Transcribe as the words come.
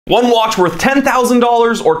One watch worth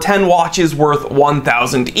 $10,000 or 10 watches worth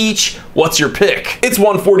 $1,000 each? What's your pick? It's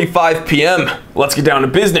 1:45 p.m. Let's get down to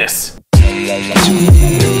business.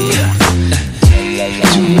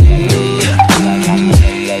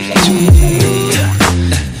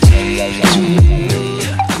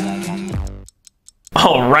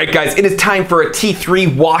 Alright guys, it is time for a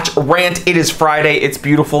T3 watch rant. It is Friday, it's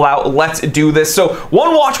beautiful out, let's do this. So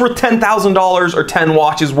one watch worth $10,000 or 10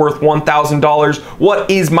 watches worth $1,000. What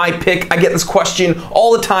is my pick? I get this question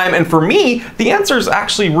all the time, and for me, the answer is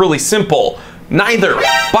actually really simple. Neither.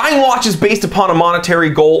 Buying watches based upon a monetary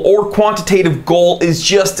goal or quantitative goal is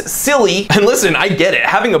just silly. And listen, I get it.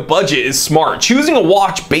 Having a budget is smart. Choosing a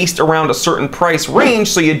watch based around a certain price range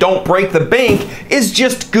so you don't break the bank is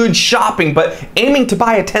just good shopping. But aiming to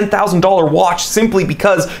buy a $10,000 watch simply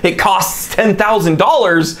because it costs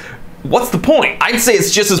 $10,000, what's the point? I'd say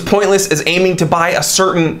it's just as pointless as aiming to buy a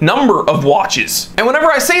certain number of watches. And whenever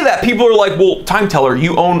I say that, people are like, well, time teller,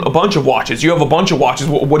 you own a bunch of watches. You have a bunch of watches.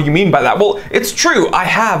 What do you mean by that? Well, it's true. I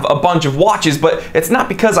have a bunch of watches, but it's not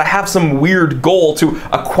because I have some weird goal to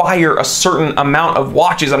acquire a certain amount of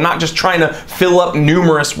watches. I'm not just trying to fill up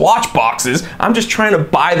numerous watch boxes. I'm just trying to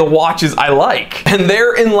buy the watches I like. And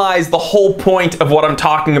therein lies the whole point of what I'm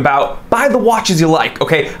talking about. Buy the watches you like,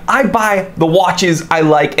 okay? I buy the watches I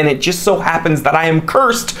like, and it just so happens that I am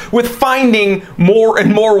cursed with finding more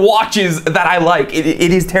and more watches that I like. It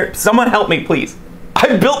is terrible. Someone help me, please.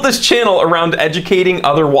 I built this channel around educating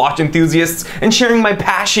other watch enthusiasts and sharing my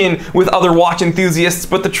passion with other watch enthusiasts,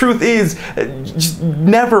 but the truth is, just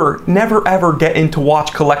never ever get into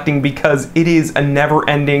watch collecting because it is a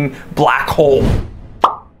never-ending black hole.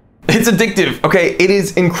 It's addictive, okay? It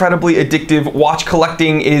is incredibly addictive. Watch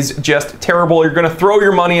collecting is just terrible. You're gonna throw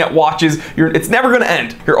your money at watches. It's never gonna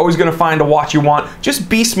end. You're always gonna find a watch you want. Just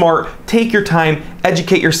be smart, take your time,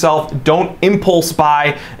 educate yourself, don't impulse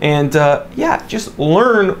buy, and yeah, just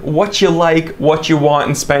learn what you like, what you want,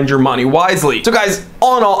 and spend your money wisely. So guys,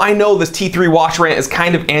 all in all, I know this T3 watch rant is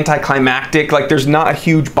kind of anticlimactic. Like, there's not a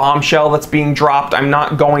huge bombshell that's being dropped. I'm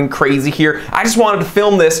not going crazy here. I just wanted to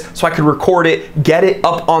film this so I could record it, get it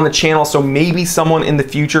up on the channel so maybe someone in the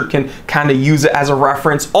future can kind of use it as a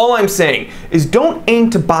reference. All I'm saying is don't aim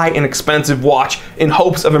to buy an expensive watch in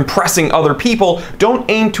hopes of impressing other people. Don't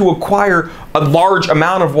aim to acquire a large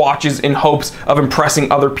amount of watches in hopes of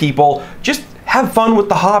impressing other people. Just have fun with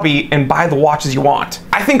the hobby and buy the watches you want.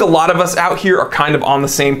 I think a lot of us out here are kind of on the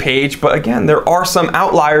same page, but again, there are some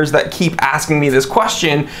outliers that keep asking me this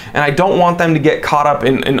question, and I don't want them to get caught up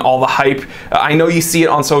in all the hype. I know you see it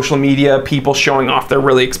on social media, people showing off their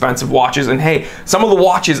really expensive watches, and hey, some of the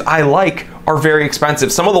watches I like are very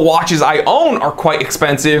expensive. Some of the watches I own are quite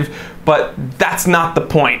expensive, but that's not the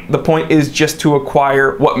point. The point is just to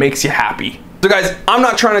acquire what makes you happy. So guys, I'm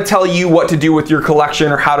not trying to tell you what to do with your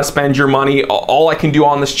collection or how to spend your money. All I can do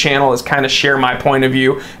on this channel is kind of share my point of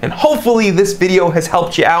view, and hopefully this video has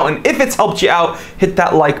helped you out. And if it's helped you out, hit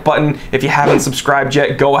that like button. If you haven't subscribed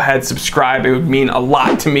yet, go ahead, subscribe. It would mean a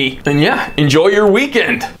lot to me. And yeah, enjoy your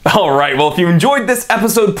weekend. All right, well, if you enjoyed this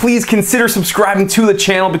episode, please consider subscribing to the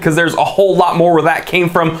channel because there's a whole lot more where that came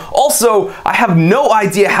from. Also, I have no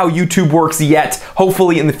idea how YouTube works yet.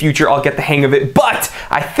 Hopefully in the future, I'll get the hang of it, but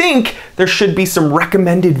I think there should be some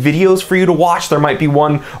recommended videos for you to watch. There might be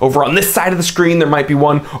one over on this side of the screen. There might be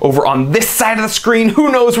one over on this side of the screen.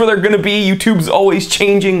 Who knows where they're gonna be? YouTube's always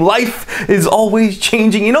changing. Life is always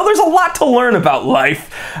changing. You know, there's a lot to learn about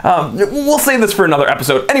life. We'll save this for another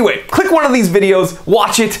episode. Anyway, click one of these videos,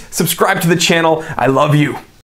 watch it, subscribe to the channel. I love you.